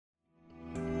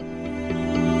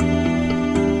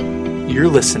You're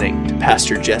listening to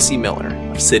Pastor Jesse Miller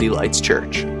of City Lights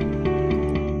Church.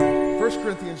 1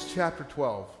 Corinthians chapter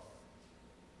 12.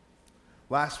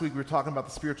 Last week we were talking about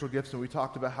the spiritual gifts, and we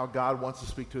talked about how God wants to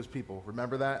speak to his people.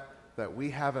 Remember that? That we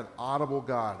have an audible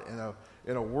God.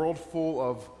 In a world full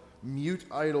of mute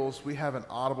idols, we have an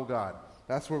audible God.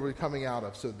 That's where we're coming out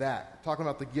of. So talking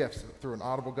about the gifts through an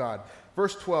audible God.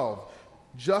 Verse 12,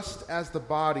 just as the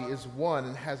body is one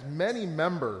and has many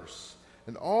members,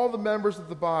 and all the members of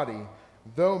the body,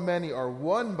 though many, are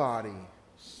one body,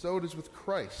 so it is with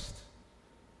Christ.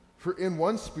 For in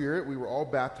one Spirit we were all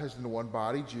baptized into one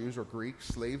body, Jews or Greeks,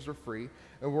 slaves or free,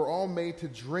 and we're all made to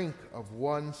drink of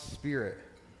one Spirit.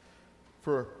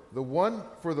 For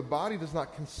the body does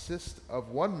not consist of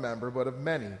one member, but of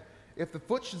many. If the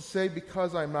foot should say,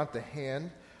 because I am not the hand,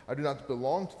 I do not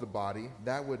belong to the body,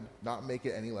 that would not make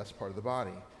it any less part of the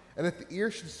body. And if the ear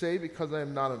should say, because I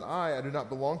am not an eye, I do not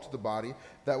belong to the body,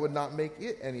 that would not make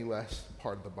it any less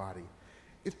part of the body.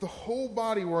 If the whole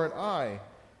body were an eye,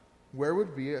 where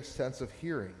would be a sense of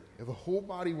hearing? If the whole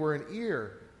body were an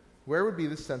ear, where would be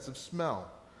the sense of smell?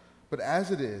 But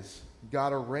as it is,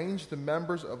 God arranged the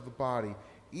members of the body,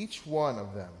 each one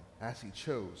of them, as he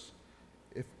chose.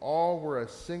 If all were a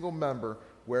single member,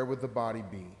 where would the body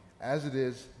be? As it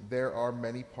is, there are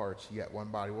many parts, yet one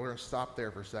body. We're going to stop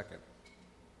there for a second.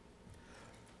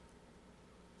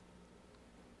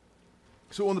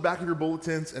 So on the back of your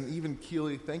bulletins, and even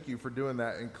Keely, thank you for doing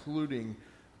that, including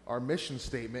our mission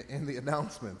statement in the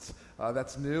announcements.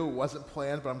 That's new, it wasn't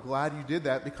planned, but I'm glad you did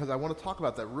that because I want to talk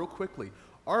about that real quickly.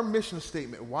 Our mission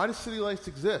statement, why does City Lights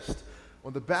exist?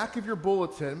 On the back of your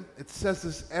bulletin, it says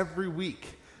this every week.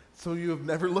 Some of you have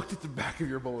never looked at the back of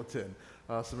your bulletin.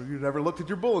 Some of you have never looked at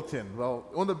your bulletin. Well,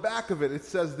 on the back of it, it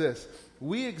says this: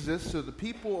 we exist so the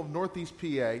people of Northeast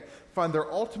PA find their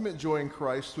ultimate joy in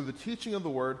Christ through the teaching of the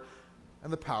Word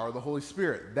and the power of the Holy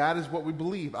Spirit. That is what we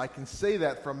believe. I can say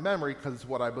that from memory because it's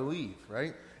what I believe,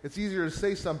 right? It's easier to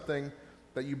say something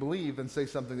that you believe than say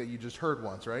something that you just heard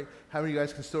once, right? How many of you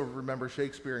guys can still remember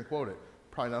Shakespeare and quote it?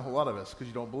 Probably not a whole lot of us because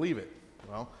you don't believe it.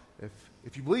 Well,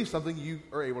 if you believe something, you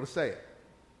are able to say it.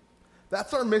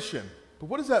 That's our mission. But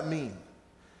what does that mean?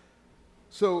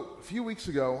 So a few weeks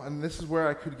ago, and this is where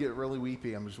I could get really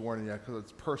weepy, I'm just warning you because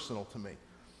it's personal to me.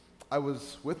 I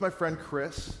was with my friend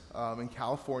Chris in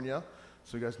California.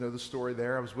 So you guys know the story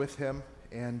there. I was with him,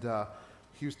 and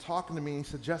he was talking to me, and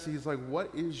he said, Jesse, he's like,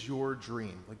 what is your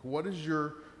dream? Like, what is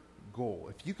your goal?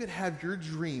 If you could have your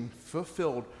dream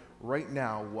fulfilled right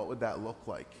now, what would that look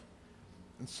like?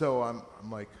 And so I'm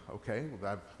like, okay,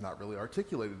 well, I've not really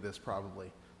articulated this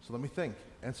probably, so let me think.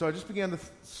 And so I just began to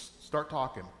start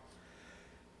talking.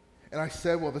 And I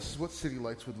said, well, this is what City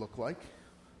Lights would look like.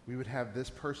 We would have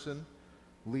this person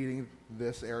leading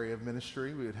this area of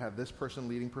ministry. We would have this person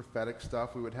leading prophetic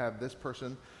stuff. We would have this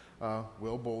person,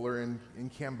 Will Bowler, in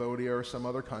Cambodia or some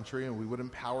other country, and we would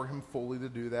empower him fully to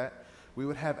do that. We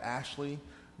would have Ashley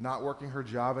not working her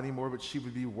job anymore, but she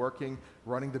would be working,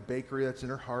 running the bakery that's in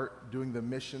her heart, doing the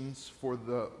missions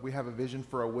we have a vision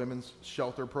for a women's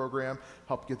shelter program,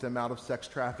 help get them out of sex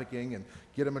trafficking and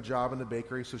get them a job in the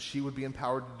bakery. So she would be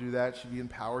empowered to do that. She'd be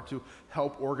empowered to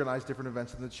help organize different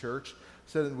events in the church.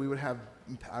 So we would have,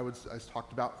 I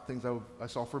talked about things I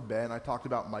saw for Ben. I talked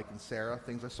about Mike and Sarah,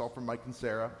 things I saw for Mike and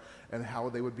Sarah, and how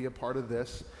they would be a part of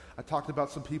this. I talked about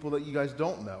some people that you guys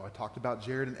don't know. I talked about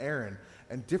Jared and Aaron,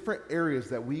 and different areas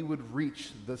that we would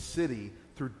reach the city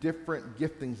through different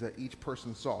giftings that each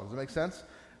person saw. Does that make sense?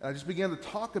 And I just began to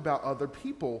talk about other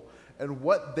people and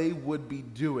what they would be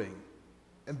doing,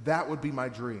 and that would be my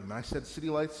dream. And I said, City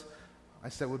Lights,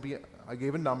 I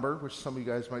gave a number, which some of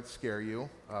you guys might scare you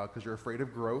because you're afraid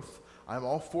of growth. I'm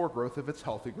all for growth if it's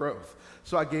healthy growth.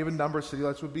 So I gave a number. City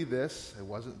Lights would be this. It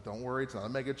wasn't, don't worry, it's not a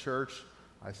mega church.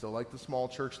 I still like the small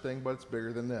church thing, but it's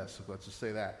bigger than this. So let's just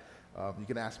say that. You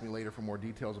can ask me later for more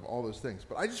details of all those things.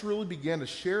 But I just really began to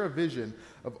share a vision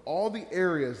of all the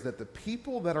areas that the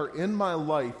people that are in my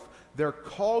life, they're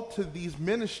called to these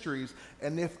ministries,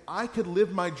 and if I could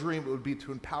live my dream, it would be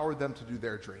to empower them to do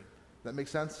their dream. That make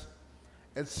sense?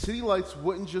 And City Lights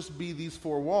wouldn't just be these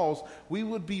four walls. We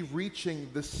would be reaching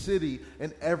the city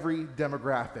in every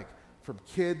demographic, from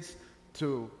kids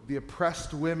to the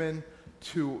oppressed women,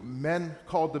 to men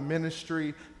called to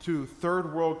ministry, to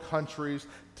third world countries,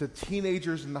 to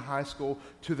teenagers in the high school,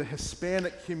 to the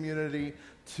Hispanic community,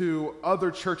 to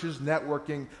other churches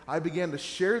networking. I began to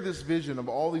share this vision of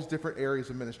all these different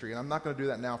areas of ministry, and I'm not going to do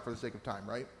that now for the sake of time,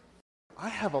 right? I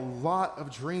have a lot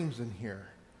of dreams in here,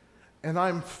 and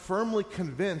I'm firmly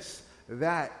convinced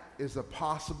that is a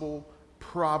possible,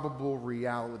 probable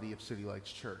reality of City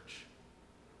Lights Church.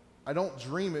 I don't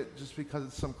dream it just because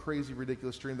it's some crazy,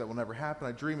 ridiculous dream that will never happen.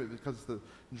 I dream it because it's the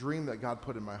dream that God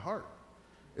put in my heart.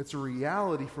 It's a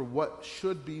reality for what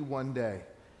should be one day.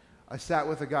 I sat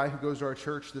with a guy who goes to our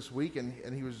church this week, and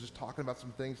he was just talking about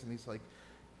some things, and he's like,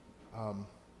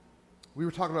 we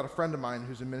were talking about a friend of mine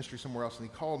who's in ministry somewhere else, and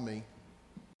he called me.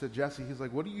 He said, Jesse, he's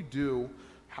like, what do you do?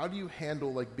 How do you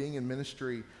handle like being in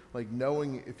ministry, like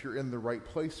knowing if you're in the right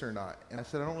place or not? And I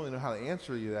said, I don't really know how to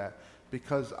answer you that,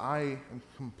 because I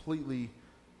completely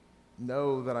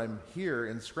know that I'm here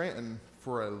in Scranton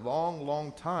for a long,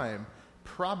 long time,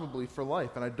 probably for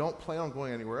life, and I don't plan on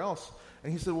going anywhere else.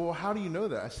 And he said, well, how do you know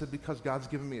that? I said, because God's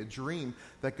given me a dream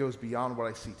that goes beyond what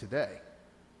I see today.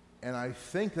 And I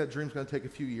think that dream's going to take a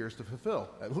few years to fulfill,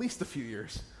 at least a few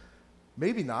years.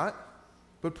 Maybe not,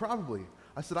 but probably.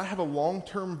 I said, I have a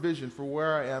long-term vision for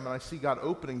where I am, and I see God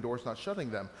opening doors, not shutting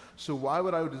them. So why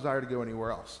would I desire to go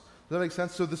anywhere else? Does that make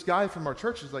sense? So this guy from our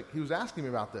church is like, he was asking me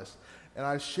about this. And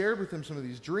I shared with him some of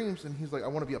these dreams, and he's like, I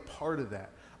want to be a part of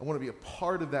that. I want to be a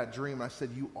part of that dream. And I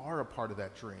said, you are a part of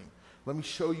that dream. Let me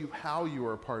show you how you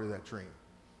are a part of that dream.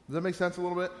 Does that make sense a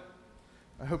little bit?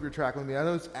 I hope you're tracking with me. I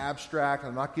know it's abstract.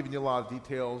 I'm not giving you a lot of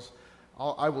details.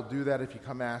 I will do that if you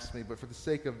come ask me. But for the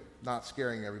sake of not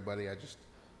scaring everybody, I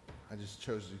just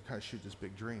chose to kind of shoot this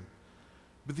big dream.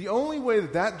 But the only way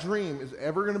that that dream is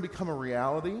ever going to become a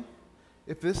reality,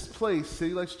 if this place,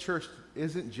 City Lights Church,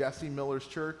 isn't Jesse Miller's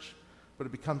church, but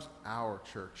it becomes our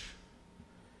church.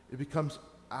 It becomes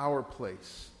our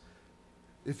place.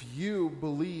 If you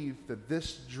believe that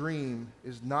this dream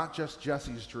is not just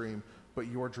Jesse's dream, but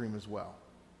your dream as well.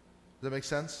 Does that make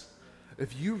sense?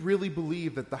 If you really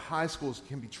believe that the high schools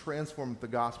can be transformed with the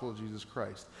gospel of Jesus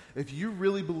Christ, if you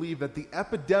really believe that the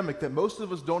epidemic that most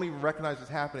of us don't even recognize is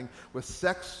happening with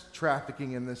sex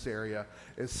trafficking in this area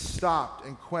is stopped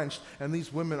and quenched, and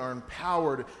these women are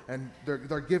empowered, and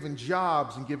they're given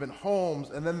jobs and given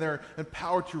homes, and then they're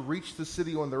empowered to reach the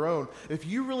city on their own, if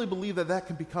you really believe that that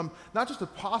can become not just a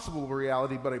possible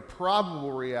reality, but a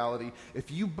probable reality,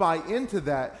 if you buy into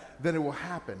that, then it will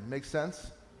happen. Make sense?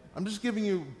 I'm just giving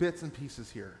you bits and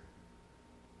pieces here.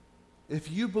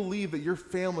 If you believe that your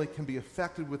family can be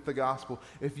affected with the gospel,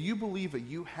 if you believe that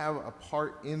you have a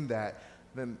part in that,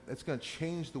 then it's going to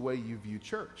change the way you view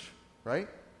church, right?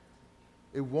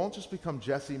 It won't just become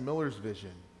Jesse Miller's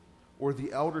vision or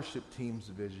the eldership team's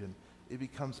vision. It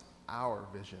becomes our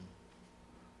vision.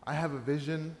 I have a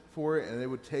vision for it, and it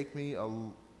would take me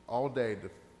all day to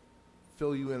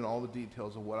fill you in all the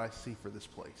details of what I see for this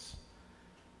place.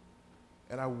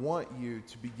 And I want you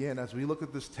to begin, as we look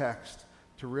at this text,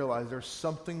 to realize there's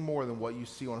something more than what you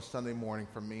see on a Sunday morning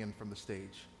from me and from the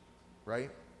stage, right?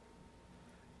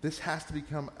 This has to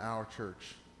become our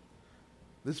church.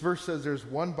 This verse says there's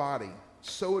one body,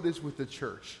 so it is with the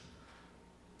church.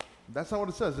 That's not what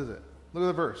it says, is it? Look at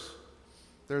the verse.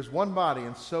 There's one body,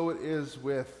 and so it is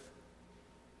with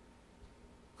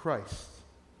Christ.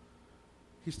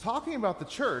 He's talking about the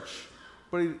church,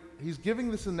 but he's giving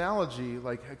this analogy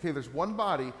like, okay, there's one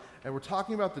body, and we're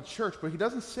talking about the church, but he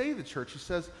doesn't say the church. He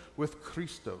says with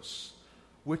Christos,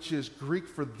 which is Greek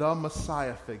for the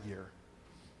Messiah figure.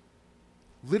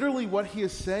 Literally what he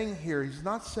is saying here, he's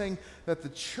not saying that the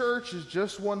church is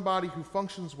just one body who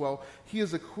functions well. He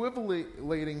is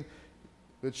equivalating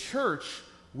the church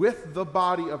with the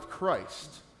body of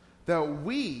Christ. That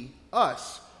we,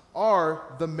 us, are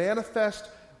the manifest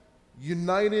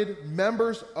united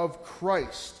members of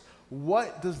Christ.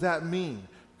 What does that mean?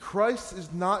 Christ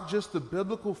is not just the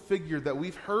biblical figure that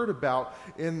we've heard about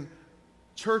in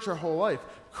church our whole life.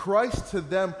 Christ to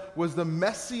them was the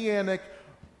messianic,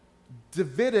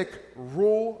 Davidic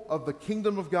rule of the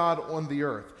kingdom of God on the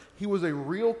earth. He was a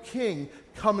real king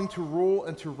coming to rule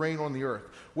and to reign on the earth.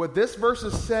 What this verse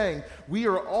is saying, we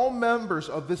are all members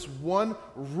of this one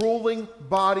ruling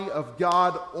body of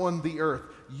God on the earth.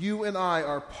 You and I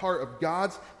are part of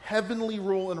God's heavenly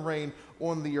rule and reign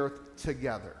on the earth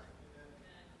together.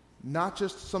 Not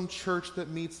just some church that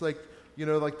meets like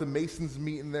the Masons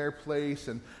meet in their place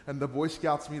and the Boy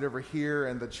Scouts meet over here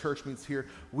and the church meets here.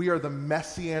 We are the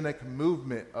messianic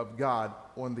movement of God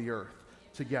on the earth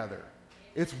together.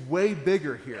 It's way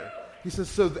bigger here. He says,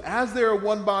 so as they are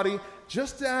one body,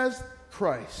 just as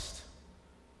Christ,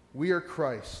 we are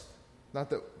Christ. Not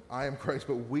that I am Christ,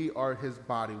 but we are his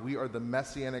body. We are the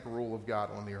messianic rule of God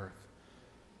on the earth.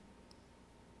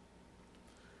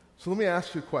 So let me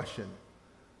ask you a question.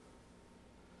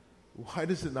 Why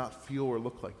does it not feel or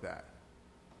look like that?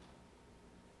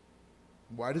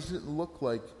 Why does it look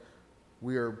like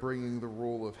we are bringing the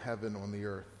rule of heaven on the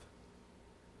earth?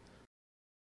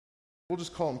 We'll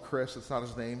just call him Chris. It's not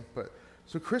his name.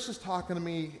 So Chris is talking to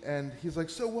me, and he's like,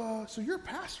 so you're a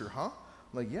pastor, huh?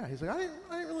 I'm like, yeah. He's like, I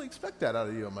didn't really expect that out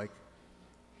of you. I'm like,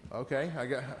 okay.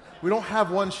 We don't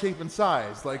have one shape and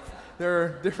size. Like,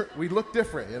 they're different. We look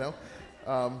different, you know.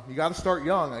 You got to start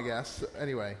young, I guess.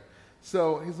 Anyway,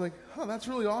 so he's like, oh, that's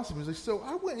really awesome. He's like, so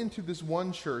I went into this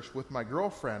one church with my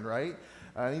girlfriend, right?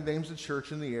 He names a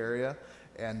church in the area,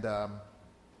 and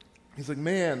he's like,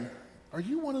 man, are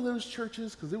you one of those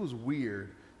churches? Because it was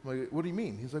weird. I'm like, what do you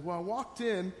mean? He's like, well, I walked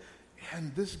in,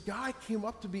 and this guy came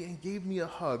up to me and gave me a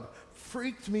hug.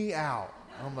 Freaked me out.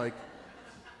 I'm like,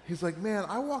 he's like, man,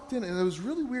 I walked in, and it was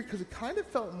really weird because it kind of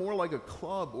felt more like a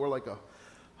club or like a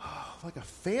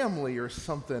family or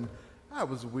something. That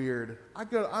was weird.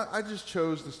 I just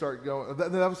chose to start going.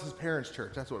 That was his parents'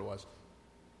 church. That's what it was.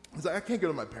 He's like, I can't go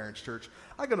to my parents' church.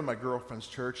 I go to my girlfriend's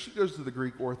church. She goes to the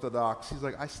Greek Orthodox. He's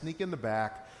like, I sneak in the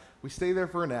back. We stay there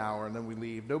for an hour, and then we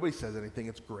leave. Nobody says anything.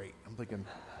 It's great. I'm thinking,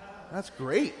 that's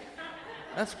great.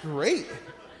 That's great.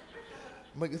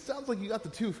 I'm like, it sounds like you got the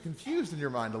two confused in your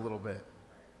mind a little bit.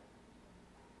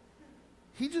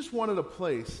 He just wanted a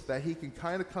place that he can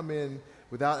kind of come in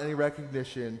without any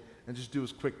recognition and just do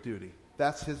his quick duty.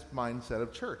 That's his mindset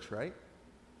of church, right?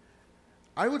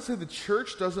 I would say the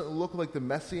church doesn't look like the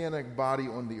messianic body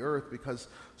on the earth because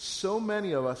so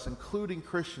many of us, including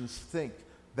Christians, think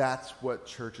that's what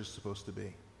church is supposed to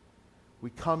be. We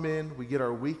come in, we get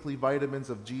our weekly vitamins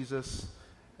of Jesus,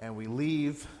 and we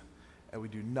leave, and we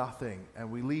do nothing.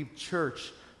 And we leave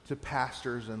church to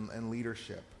pastors and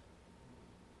leadership.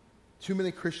 Too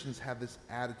many Christians have this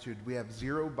attitude. We have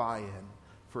zero buy-in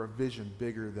for a vision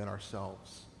bigger than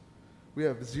ourselves. We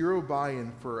have zero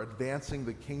buy-in for advancing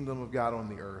the kingdom of God on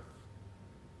the earth.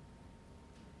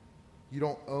 You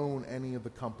don't own any of the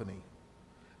company.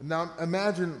 Now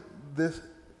imagine this,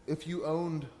 if you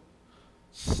owned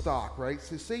stock, right?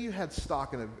 So say you had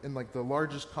stock in like the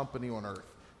largest company on earth.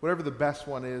 Whatever the best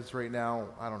one is right now,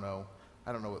 I don't know.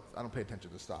 I don't pay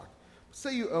attention to stock.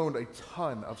 Say you owned a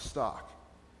ton of stock,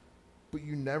 but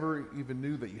you never even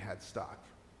knew that you had stock.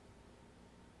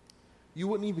 You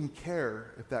wouldn't even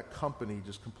care if that company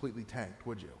just completely tanked,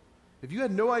 would you? If you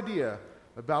had no idea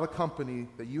about a company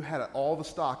that you had all the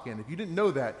stock in, if you didn't know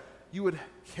that, you would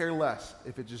care less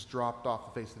if it just dropped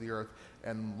off the face of the earth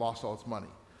and lost all its money.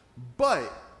 But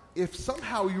if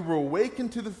somehow you were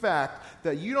awakened to the fact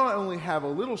that you not only have a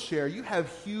little share, you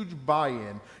have huge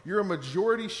buy-in, you're a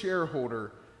majority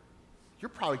shareholder, you're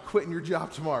probably quitting your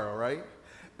job tomorrow, right?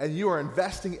 And you are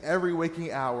investing every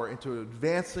waking hour into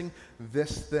advancing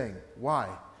this thing. Why?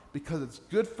 Because it's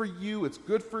good for you, it's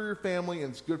good for your family,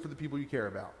 and it's good for the people you care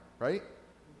about, right?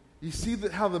 You see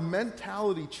that how the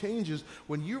mentality changes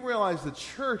when you realize the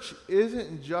church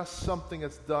isn't just something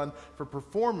that's done for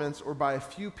performance or by a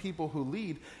few people who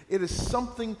lead. It is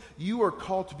something you are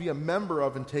called to be a member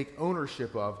of and take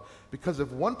ownership of. Because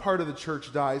if one part of the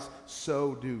church dies,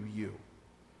 so do you.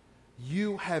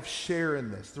 You have share in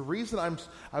this. The reason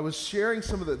I was sharing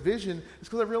some of the vision is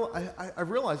because I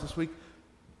realized this week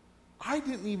I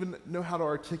didn't even know how to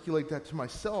articulate that to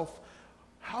myself.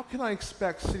 How can I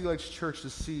expect City Lights Church to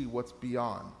see what's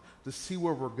beyond, to see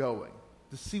where we're going,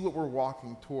 to see what we're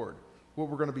walking toward, what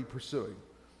we're going to be pursuing?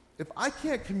 If I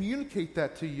can't communicate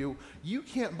that to you, you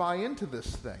can't buy into this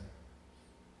thing.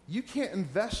 You can't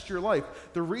invest your life.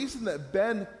 The reason that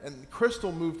Ben and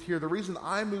Crystal moved here, the reason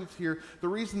I moved here, the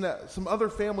reason that some other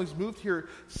families moved here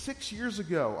 6 years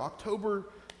ago, October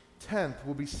 10th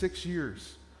will be 6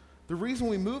 years. The reason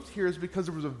we moved here is because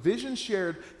there was a vision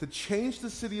shared to change the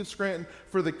city of Scranton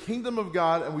for the kingdom of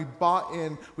God, and we bought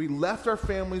in. We left our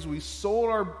families, we sold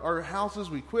our houses,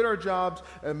 we quit our jobs,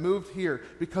 and moved here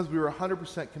because we were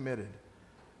 100% committed.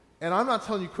 And I'm not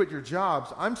telling you quit your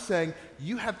jobs. I'm saying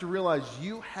you have to realize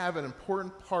you have an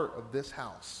important part of this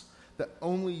house that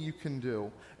only you can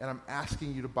do, and I'm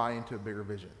asking you to buy into a bigger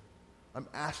vision. I'm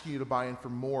asking you to buy in for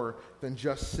more than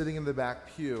just sitting in the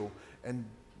back pew and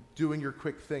doing your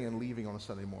quick thing and leaving on a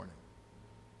Sunday morning.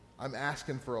 I'm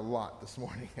asking for a lot this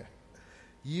morning.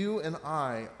 You and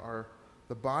I are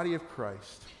the body of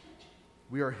Christ.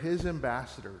 We are his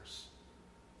ambassadors.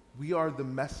 We are the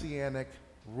messianic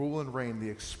rule and reign, the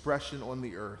expression on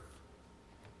the earth.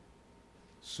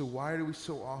 So why do we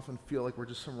so often feel like we're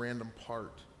just some random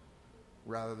part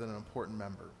rather than an important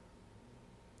member?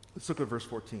 Let's look at verse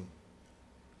 14.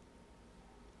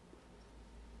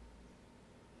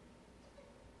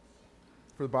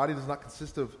 For the body does not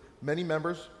consist of many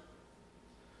members,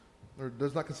 or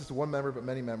does not consist of one member, but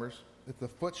many members. If the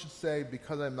foot should say,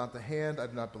 because I am not the hand, I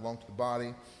do not belong to the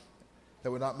body,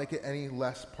 that would not make it any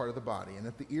less part of the body. And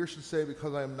if the ear should say,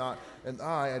 because I am not an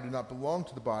eye, I do not belong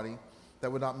to the body,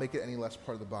 that would not make it any less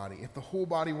part of the body. If the whole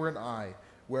body were an eye,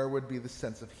 where would be the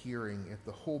sense of hearing? If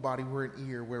the whole body were an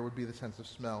ear, where would be the sense of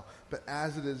smell? But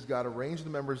as it is, God arranged the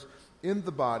members in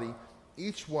the body,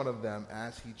 each one of them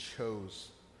as he chose.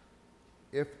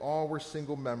 If all were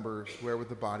single members, where would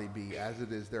the body be? As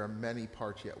it is, there are many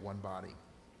parts, yet one body.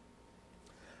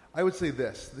 I would say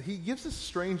this. He gives this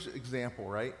strange example,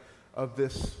 right, of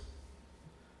this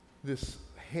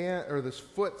hand or this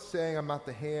foot saying, I'm not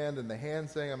the hand, and the hand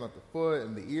saying, I'm not the foot,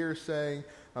 and the ear saying,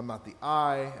 I'm not the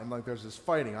eye, and like there's this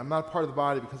fighting. I'm not part of the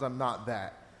body because I'm not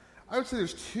that. I would say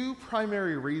there's two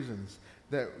primary reasons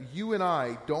that you and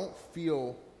I don't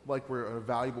feel like we're a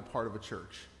valuable part of a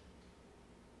church.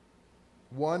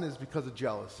 One is because of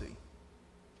jealousy.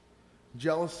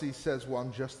 Jealousy says, well,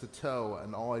 I'm just the toe,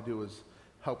 and all I do is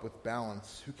help with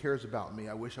balance. Who cares about me?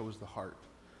 I wish I was the heart.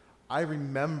 I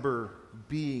remember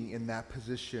being in that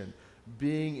position,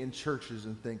 being in churches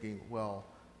and thinking, well,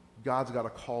 God's got a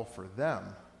call for them,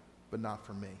 but not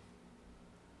for me.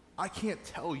 I can't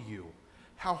tell you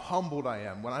how humbled I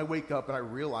am when I wake up and I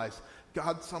realize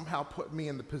God somehow put me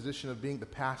in the position of being the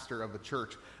pastor of a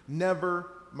church.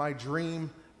 Never my dream,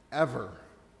 ever.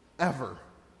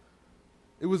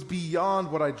 It was beyond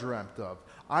what I dreamt of.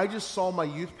 I just saw my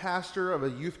youth pastor of a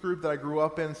youth group that I grew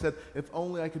up in and said, if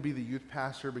only I could be the youth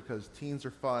pastor because teens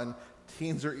are fun,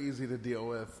 teens are easy to deal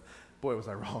with. Boy, was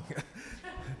I wrong.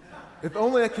 If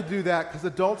only I could do that because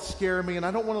adults scare me and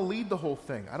I don't want to lead the whole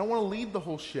thing. I don't want to lead the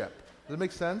whole ship. Does it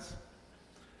make sense?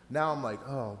 Now I'm like,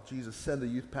 oh, Jesus, send a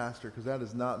youth pastor because that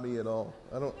is not me at all.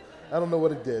 I don't know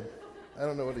what he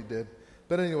did.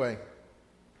 But anyway,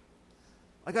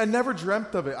 like I never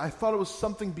dreamt of it. I thought it was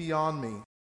something beyond me.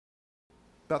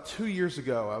 About 2 years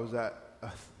ago, I was at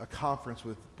a conference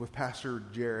with Pastor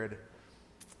Jared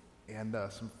and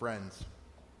some friends.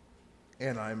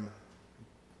 And I'm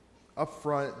up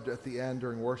front at the end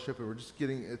during worship, and we're just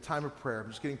getting a time of prayer. I'm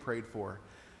just getting prayed for.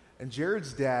 And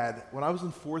Jared's dad, when I was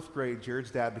in 4th grade,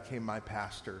 Jared's dad became my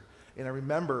pastor. And I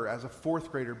remember as a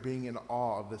 4th grader being in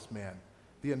awe of this man,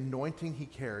 the anointing he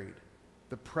carried,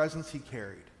 the presence he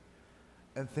carried,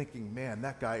 and thinking, man,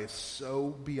 that guy is so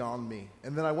beyond me.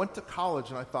 And then I went to college,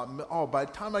 and I thought, oh, by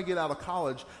the time I get out of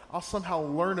college, I'll somehow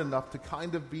learn enough to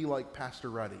kind of be like Pastor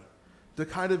Ruddy, to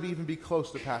kind of even be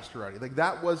close to Pastor Ruddy. Like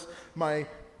that was my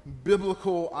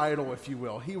biblical idol, if you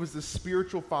will. He was the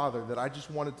spiritual father that I just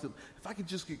wanted to, if I could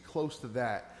just get close to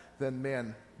that, then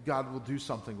man, God will do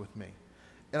something with me.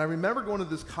 And I remember going to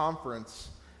this conference,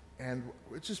 and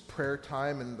it's just prayer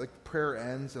time, and like prayer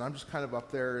ends, and I'm just kind of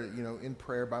up there, in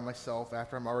prayer by myself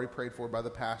after I'm already prayed for by the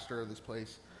pastor of this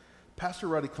place. Pastor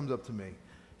Ruddy comes up to me.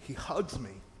 He hugs me,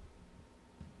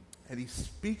 and he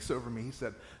speaks over me. He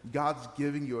said, God's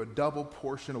giving you a double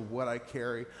portion of what I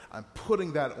carry. I'm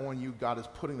putting that on you. God is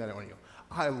putting that on you.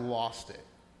 I lost it.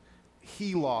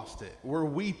 He lost it. We're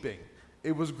weeping.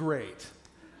 It was great.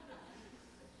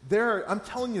 I'm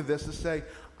telling you this to say,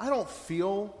 I don't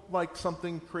feel like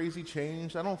something crazy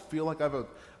changed. I don't feel like I have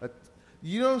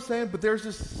you know what I'm saying? But there's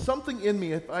just something in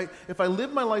me. If I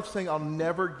live my life saying I'll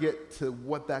never get to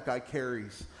what that guy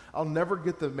carries, I'll never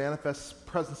get the manifest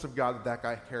presence of God that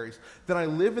guy carries, then I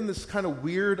live in this kind of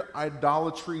weird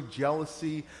idolatry,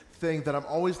 jealousy thing that I'm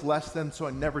always less than, so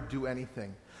I never do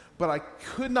anything. But I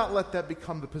could not let that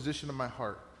become the position of my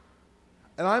heart.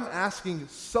 And I'm asking,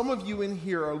 some of you in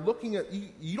here are looking at,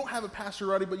 you don't have a Pastor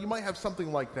Ruddy, but you might have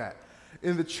something like that.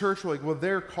 In the church, we're like, well,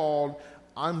 they're called,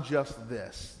 I'm just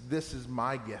this. This is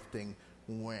my gifting.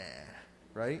 Wah,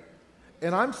 right?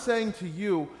 And I'm saying to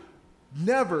you,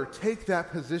 never take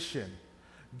that position.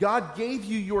 God gave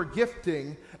you your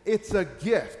gifting. It's a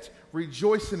gift.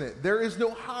 Rejoice in it. There is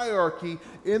no hierarchy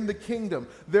in the kingdom.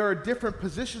 There are different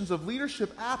positions of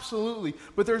leadership, absolutely,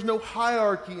 but there's no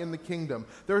hierarchy in the kingdom.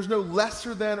 There's no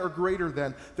lesser than or greater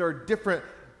than. There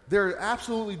are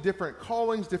absolutely different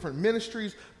callings, different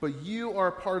ministries, but you are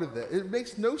a part of that. It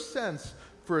makes no sense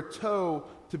for a toe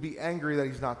to be angry that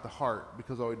he's not the heart,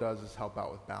 because all he does is help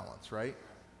out with balance, right?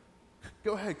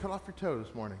 Go ahead, cut off your toe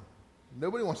this morning.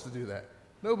 Nobody wants to do that.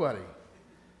 Nobody.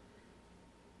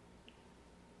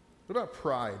 What about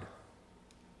pride?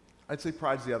 I'd say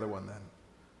pride's the other one then.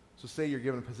 So say you're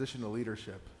given a position of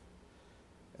leadership,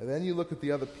 and then you look at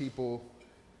the other people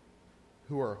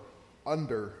who are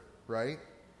under, right?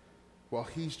 Well,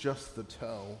 he's just the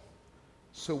toe.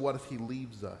 So what if he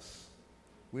leaves us?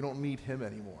 We don't need him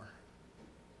anymore.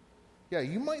 Yeah,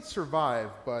 you might survive,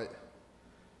 but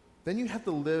then you have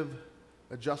to live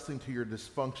adjusting to your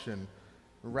dysfunction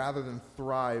rather than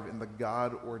thrive in the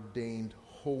God-ordained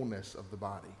wholeness of the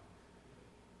body.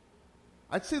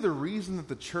 I'd say the reason that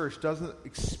the church doesn't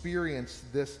experience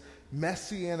this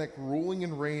messianic ruling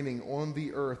and reigning on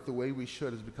the earth the way we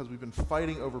should is because we've been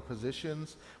fighting over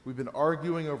positions, we've been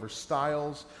arguing over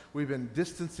styles, we've been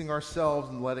distancing ourselves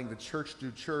and letting the church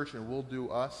do church and we'll do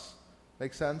us.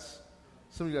 Make sense?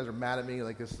 Some of you guys are mad at me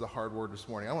like this is a hard word this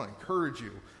morning. I want to encourage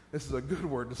you. This is a good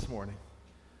word this morning.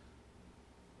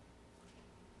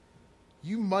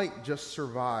 You might just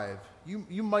survive.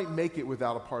 You might make it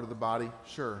without a part of the body,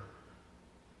 sure.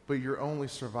 But you're only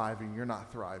surviving. You're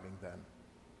not thriving then.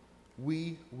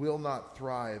 We will not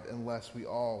thrive unless we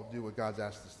all do what God's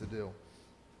asked us to do.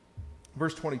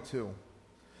 Verse 22.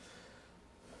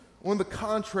 On the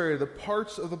contrary, the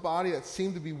parts of the body that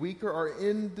seem to be weaker are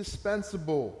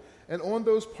indispensable. And on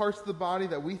those parts of the body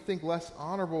that we think less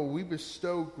honorable, we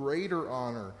bestow greater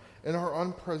honor. In our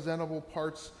unpresentable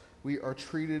parts, we are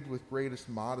treated with greatest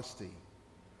modesty,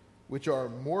 which our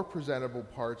more presentable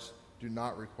parts do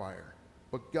not require.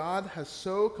 But God has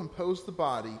so composed the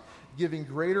body, giving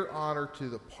greater honor to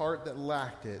the part that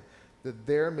lacked it, that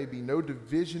there may be no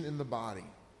division in the body,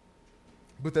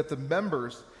 but that the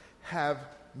members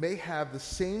may have the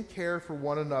same care for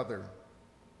one another.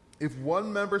 If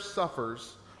one member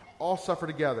suffers, all suffer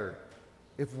together.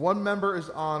 If one member is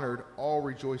honored, all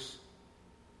rejoice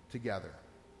together.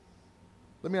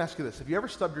 Let me ask you this. Have you ever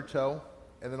stubbed your toe,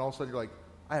 and then all of a sudden you're like,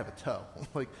 I have a toe.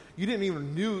 Like you didn't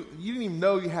even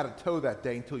know you had a toe that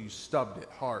day until you stubbed it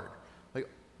hard. Like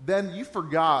then you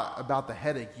forgot about the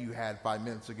headache you had 5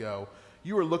 minutes ago.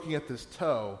 You were looking at this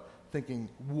toe thinking,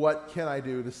 what can I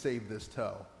do to save this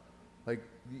toe? Like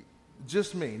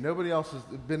just me. Nobody else has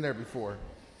been there before.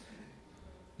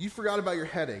 You forgot about your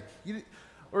headache.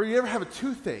 Or you ever have a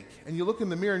toothache and you look in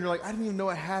the mirror and you're like, I didn't even know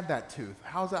I had that tooth.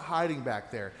 How's that hiding back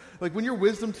there? Like when your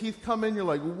wisdom teeth come in, you're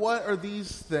like, what are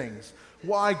these things?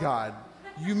 Why, God?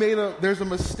 There's a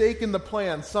mistake in the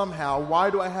plan somehow. Why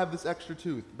do I have this extra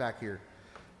tooth back here?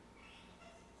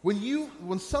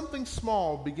 When something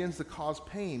small begins to cause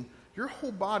pain, your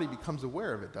whole body becomes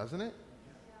aware of it, doesn't it?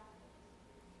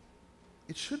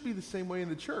 It should be the same way in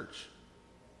the church.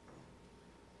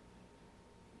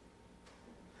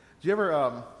 Do you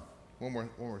ever, one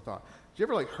more thought. Do you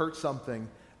ever hurt something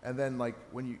and then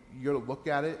when you go to look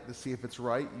at it to see if it's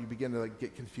right, you begin to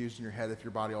get confused in your head if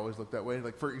your body always looked that way?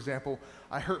 Like for example,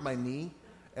 I hurt my knee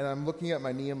and I'm looking at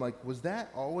my knee. I'm like, was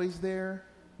that always there?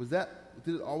 Did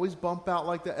it always bump out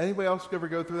like that? Anybody else ever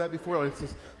go through that before? Like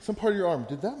some part of your arm,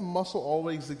 did that muscle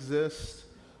always exist?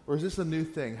 Or is this a new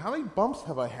thing? How many bumps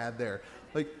have I had there?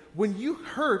 Like when you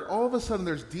hurt, all of a sudden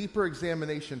there's deeper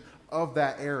examination of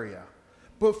that area.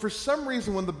 But for some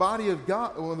reason, when the body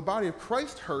of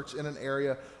Christ hurts in an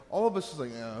area, all of us is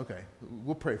like, okay,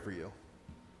 we'll pray for you.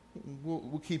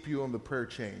 We'll keep you on the prayer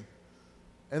chain.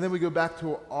 And then we go back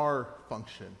to our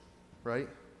function, right?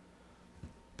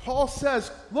 Paul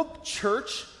says, look,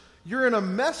 church, you're in a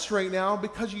mess right now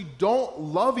because you don't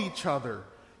love each other.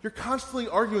 You're constantly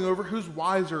arguing over who's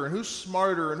wiser and who's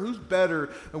smarter and who's better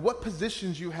and what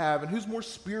positions you have and who's more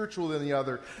spiritual than the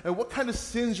other and what kind of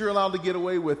sins you're allowed to get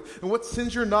away with and what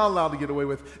sins you're not allowed to get away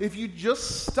with. If you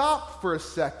just stop for a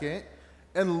second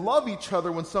and love each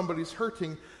other when somebody's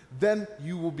hurting, then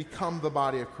you will become the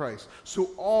body of Christ.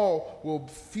 So all will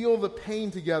feel the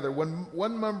pain together. When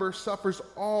one member suffers,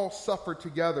 all suffer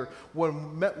together.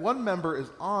 When one member is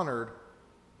honored,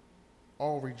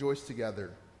 all rejoice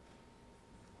together.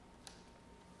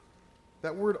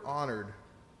 That word honored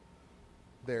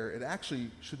there, it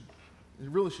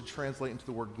really should translate into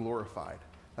the word glorified.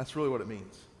 That's really what it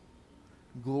means.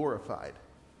 Glorified.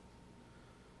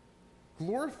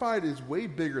 Glorified is way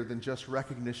bigger than just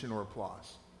recognition or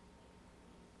applause.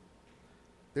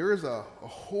 There is a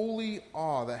holy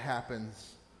awe that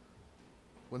happens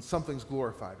when something's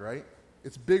glorified, right?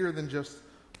 It's bigger than just,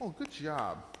 oh, good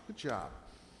job.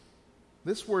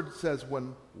 This word says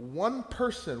when one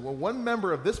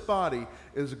member of this body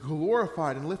is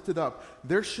glorified and lifted up,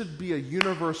 there should be a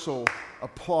universal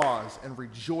applause and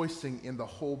rejoicing in the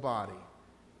whole body,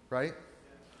 right?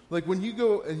 Like when you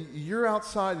go and you're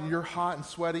outside and you're hot and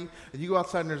sweaty and you go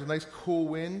outside and there's a nice cool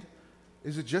wind,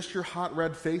 is it just your hot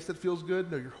red face that feels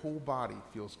good? No, your whole body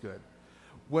feels good.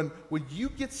 When you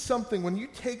get something, when you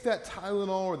take that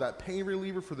Tylenol or that pain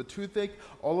reliever for the toothache,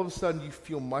 all of a sudden you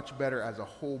feel much better as a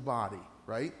whole body,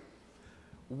 right?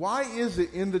 Why is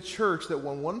it in the church that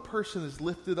when one person is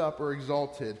lifted up or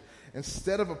exalted,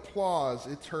 instead of applause,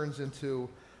 it turns into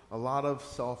a lot of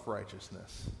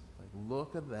self-righteousness? Like,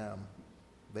 look at them.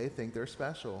 They think they're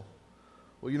special.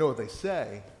 Well, you know what they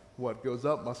say. What goes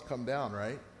up must come down,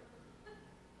 right?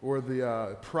 Or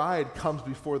the pride comes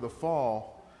before the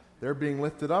fall. They're being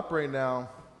lifted up right now.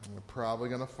 They're probably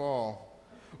going to fall.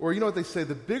 Or you know what they say,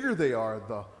 the bigger they are,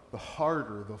 the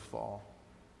harder the fall,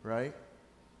 right?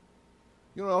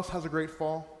 You know what else has a great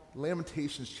fall?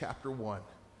 Lamentations chapter 1. It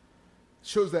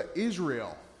shows that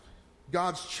Israel,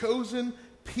 God's chosen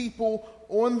people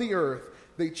on the earth,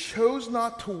 they chose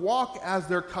not to walk as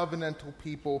their covenantal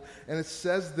people. And it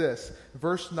says this,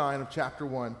 verse 9 of chapter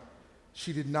 1,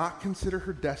 she did not consider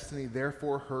her destiny,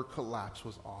 therefore her collapse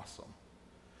was awesome.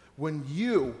 When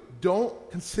you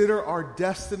don't consider our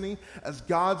destiny as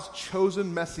God's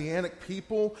chosen messianic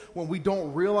people, when we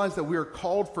don't realize that we are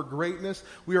called for greatness,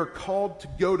 we are called to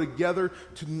go together,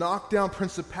 to knock down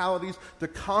principalities, to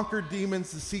conquer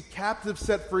demons, to see captives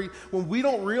set free, when we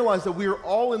don't realize that we are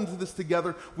all into this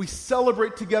together, we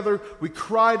celebrate together, we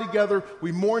cry together,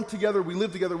 we mourn together, we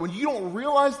live together. When you don't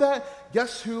realize that,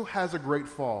 guess who has a great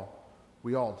fall?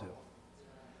 We all do.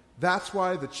 That's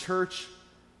why the church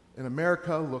in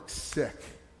America looks sick,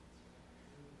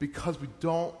 because we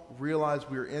don't realize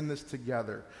we're in this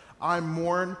together. I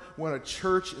mourn when a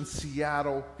church in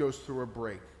Seattle goes through a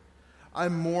break. I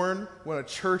mourn when a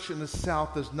church in the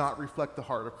South does not reflect the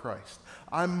heart of Christ.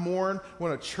 I mourn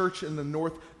when a church in the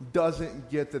North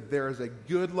doesn't get that there is a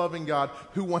good, loving God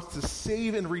who wants to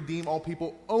save and redeem all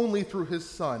people only through his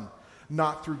Son,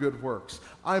 not through good works.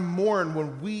 I mourn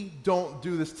when we don't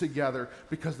do this together,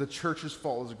 because the church's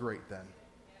fall is great then.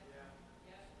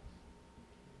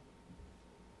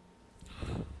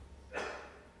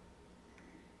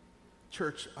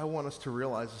 Church, I want us to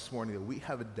realize this morning that we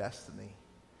have a destiny,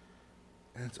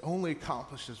 and it's only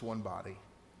accomplished as one body,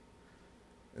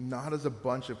 and not as a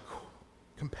bunch of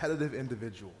competitive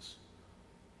individuals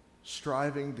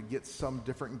striving to get some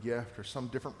different gift or some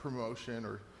different promotion,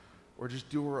 or just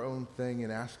do our own thing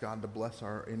and ask God to bless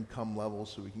our income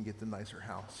levels so we can get the nicer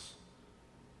house.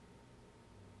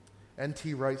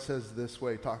 N.T. Wright says this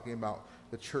way, talking about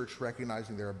the church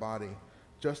recognizing they're a body.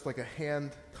 Just like a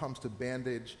hand comes to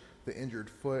bandage the injured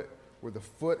foot, where the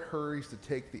foot hurries to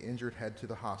take the injured head to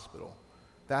the hospital.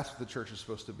 That's what the church is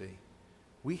supposed to be.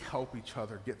 We help each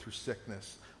other get through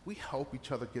sickness. We help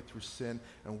each other get through sin,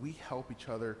 and we help each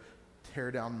other tear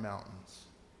down mountains.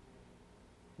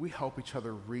 We help each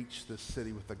other reach this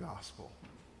city with the gospel.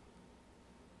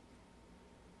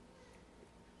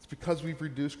 It's because we've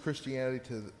reduced Christianity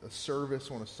to a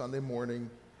service on a Sunday morning,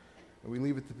 and we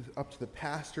leave it up to the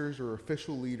pastors or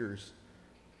official leaders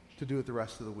to do it the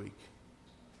rest of the week.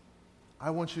 I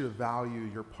want you to value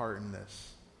your part in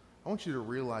this. I want you to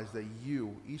realize that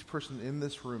you, each person in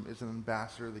this room, is an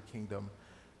ambassador of the kingdom,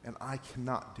 and I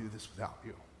cannot do this without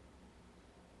you.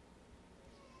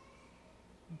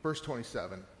 Verse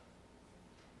 27.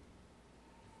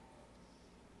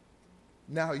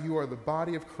 Now you are the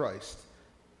body of Christ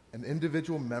and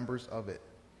individual members of it.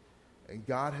 And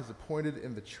God has appointed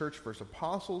in the church first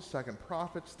apostles, second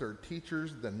prophets, third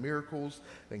teachers, then miracles,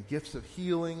 then gifts of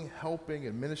healing, helping,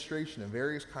 administration, and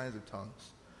various kinds of tongues.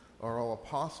 Are all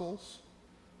apostles?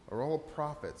 Are all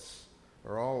prophets?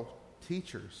 Are all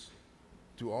teachers?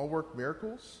 Do all work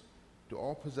miracles? Do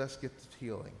all possess gifts of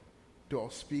healing? Do all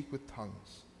speak with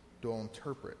tongues? Do all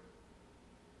interpret?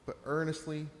 But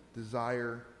earnestly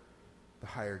desire the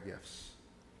higher gifts,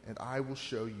 and I will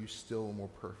show you still a more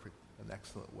perfect and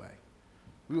excellent way.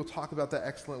 We will talk about that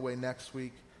excellent way next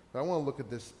week, but I want to look at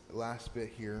this last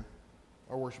bit here.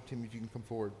 Our worship team, if you can come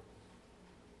forward.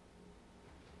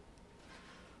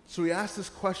 So we asked this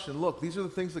question, look, these are the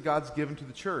things that God's given to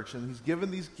the church, and he's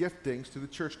given these giftings to the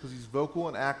church because he's vocal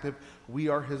and active. We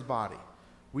are his body.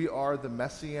 We are the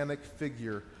messianic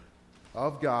figure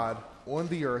of God on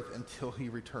the earth until he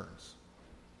returns.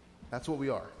 That's what we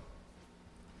are.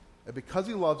 And because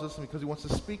he loves us and because he wants to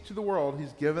speak to the world,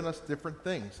 he's given us different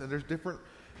things. And there's different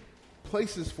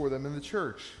places for them in the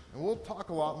church. And we'll talk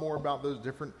a lot more about those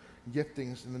different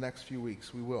giftings in the next few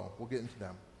weeks. We will. We'll get into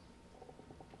them.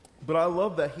 But I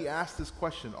love that he asked this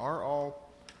question, are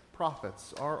all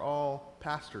prophets? Are all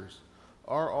pastors?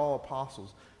 Are all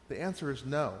apostles? The answer is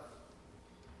no.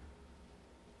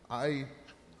 I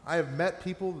have met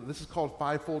people, this is called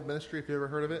fivefold ministry, if you ever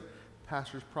heard of it.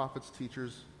 Pastors, prophets,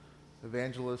 teachers,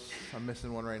 evangelists. I'm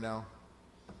missing one right now.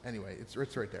 Anyway, it's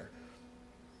right there.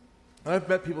 And I've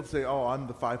met people that say, oh, I'm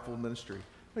the fivefold ministry.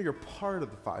 No, you're part of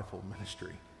the fivefold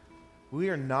ministry. We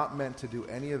are not meant to do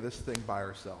any of this thing by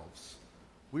ourselves.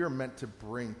 We are meant to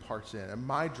bring parts in. And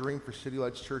my dream for City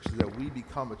Lights Church is that we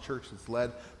become a church that's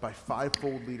led by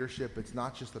fivefold leadership. It's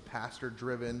not just a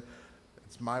pastor-driven,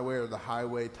 it's my way or the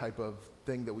highway type of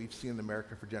thing that we've seen in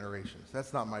America for generations.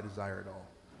 That's not my desire at all.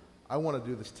 I want to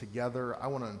do this together. I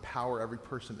want to empower every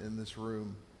person in this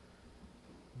room.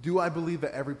 Do I believe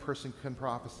that every person can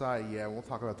prophesy? Yeah, we'll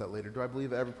talk about that later. Do I believe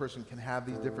that every person can have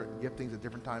these different giftings at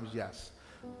different times? Yes.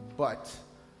 But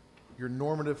your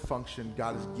normative function,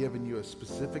 God has given you a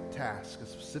specific task, a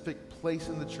specific place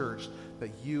in the church that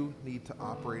you need to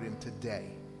operate in today,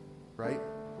 right?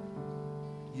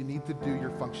 You need to do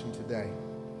your function today.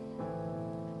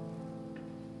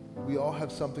 We all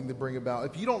have something to bring about.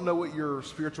 If you don't know what your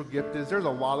spiritual gift is, there's a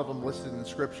lot of them listed in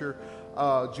Scripture.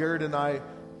 Jared and I,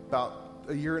 about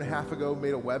a year and a half ago,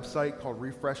 made a website called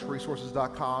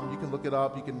refreshresources.com. You can look it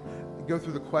up. You can go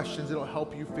through the questions. It'll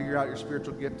help you figure out your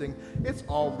spiritual gifting. It's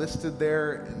all listed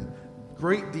there in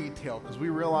great detail because we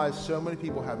realize so many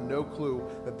people have no clue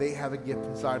that they have a gift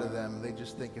inside of them. They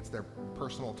just think it's their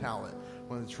personal talent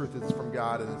when the truth is from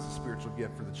God and it's a spiritual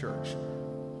gift for the church.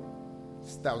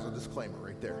 That was a disclaimer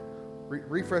right there.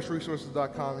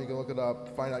 Refreshresources.com. You can look it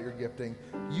up, find out your gifting.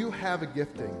 You have a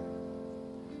gifting.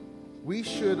 We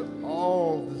should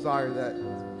all desire that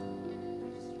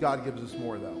God gives us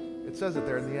more, though. It says it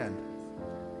there in the end.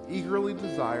 Eagerly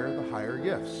desire the higher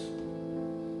gifts.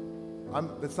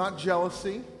 It's not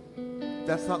jealousy.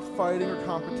 That's not fighting or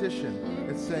competition.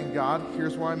 It's saying, God,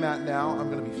 here's where I'm at now.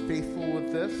 I'm going to be faithful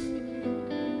with this,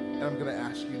 and I'm going to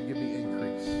ask you to give me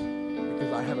increase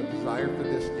because I have a desire for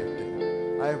this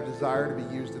gifting. I have a desire to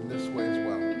be used in this way as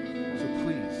well. So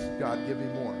please, God, give me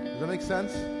more. Does that make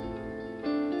sense?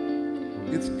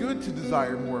 It's good to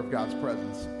desire more of God's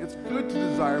presence. It's good to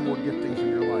desire more giftings in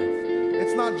your life.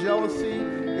 It's not jealousy.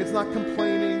 It's not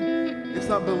complaining. It's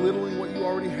not belittling what you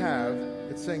already have.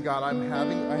 It's saying, God, I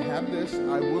have this.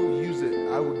 I will use it.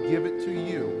 I will give it to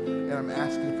you. And I'm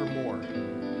asking for more.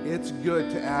 It's good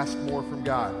to ask more from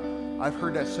God. I've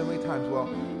heard that so many times. Well,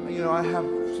 I have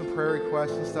some prayer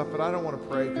requests and stuff, but I don't want to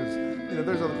pray because,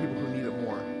 there's other people who need it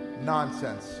more.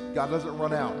 Nonsense. God doesn't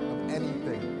run out of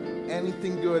anything.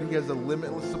 Anything good, he has a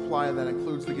limitless supply, and that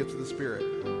includes the gifts of the Spirit.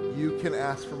 You can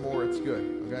ask for more. It's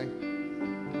good, okay?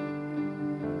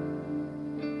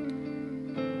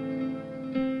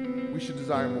 We should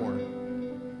desire more.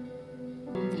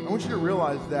 I want you to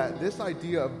realize that this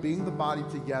idea of being the body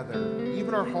together,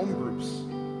 even our home groups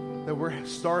that we're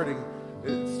starting,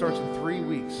 it starts in 3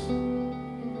 weeks.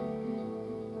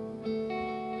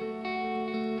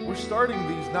 We're starting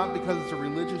these not because it's a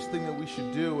religious thing that we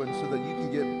should do and so that you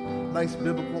can get nice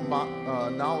biblical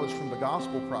knowledge from the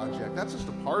Gospel Project. That's just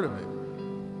a part of it.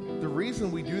 The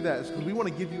reason we do that is because we want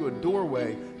to give you a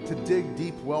doorway to dig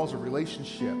deep wells of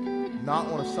relationship, not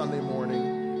on a Sunday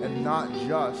morning and not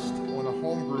just on a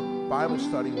home group Bible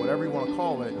study, whatever you want to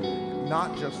call it,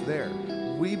 not just there.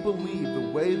 We believe the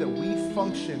way that we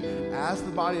function as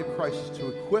the body of Christ is to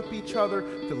equip each other,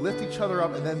 to lift each other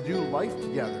up, and then do life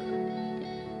together.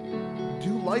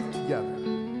 Do life together.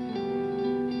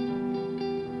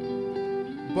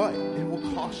 But it will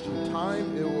cost you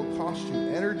time, it will cost you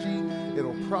energy, it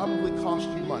will probably cost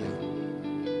you money.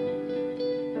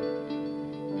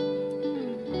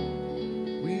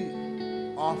 We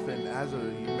often, as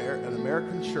an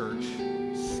American church,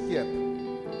 skip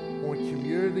on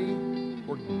community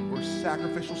or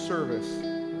sacrificial service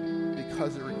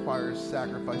because it requires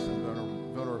sacrifice and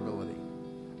vulnerability.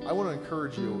 I want to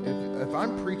encourage you, if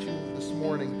I'm preaching this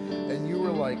morning and you were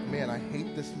like, man, I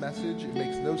hate this message, it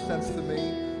makes no sense to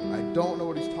me, I don't know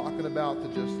what he's talking about, to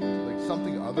just like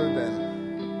something other than,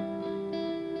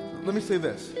 let me say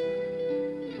this,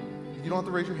 you don't have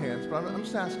to raise your hands, but I'm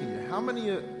just asking you, how many,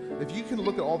 if you can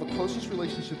look at all the closest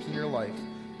relationships in your life,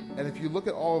 and if you look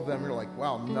at all of them, you're like,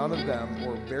 wow, none of them,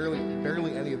 or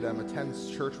barely any of them attends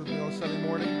church with me on a Sunday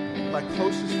morning. My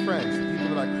closest friends, the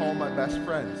people that I call my best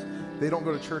friends, they don't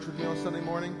go to church with me on Sunday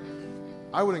morning.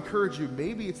 I would encourage you,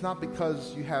 maybe it's not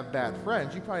because you have bad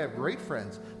friends. You probably have great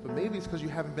friends, but maybe it's because you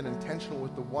haven't been intentional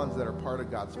with the ones that are part of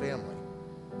God's family.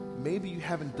 Maybe you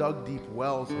haven't dug deep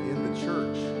wells in the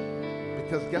church.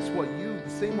 Because guess what? The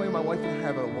same way my wife and I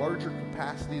have a larger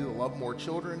capacity to love more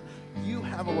children, you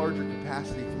have a larger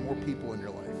capacity for more people in your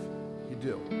life. You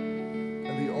do.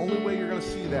 And the only way you're going to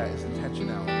see that is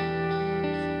intentionality.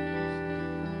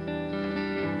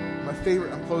 My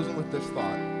favorite, I'm closing with this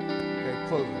thought. Okay,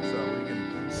 closing. So you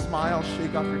can smile,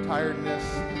 shake off your tiredness,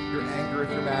 your anger if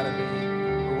you're mad at me,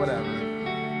 or whatever.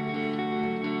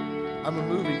 I'm a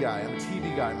movie guy. I'm a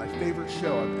TV guy. My favorite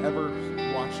show I've ever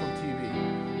watched on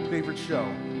TV. Favorite show,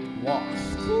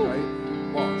 Lost, right?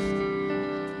 Lost.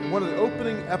 In one of the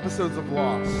opening episodes of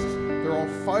Lost, they're all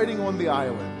fighting on the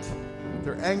island.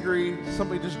 They're angry.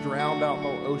 Somebody just drowned out in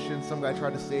the ocean. Some guy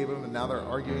tried to save him, and now they're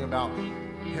arguing about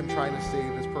him trying to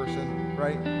save this person,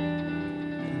 right?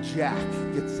 And Jack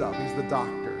gets up. He's the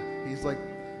doctor. He's like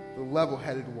the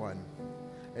level-headed one.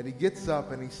 And he gets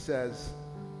up and he says,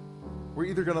 we're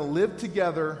either going to live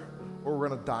together or we're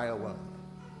going to die alone.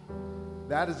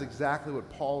 That is exactly what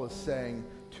Paul is saying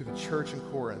to the church in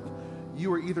Corinth.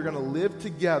 you are either going to live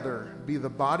together, be the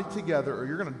body together, or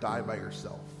you're going to die by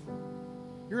yourself.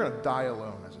 You're going to die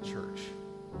alone as a church.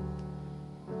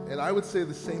 And I would say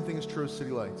the same thing is true of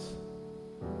City Lights.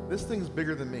 This thing's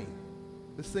bigger than me.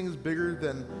 This thing is bigger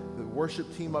than the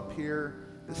worship team up here.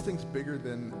 This thing's bigger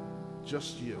than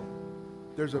just you.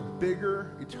 There's a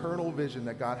bigger eternal vision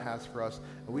that God has for us,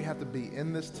 and we have to be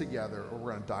in this together or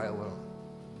we're going to die alone.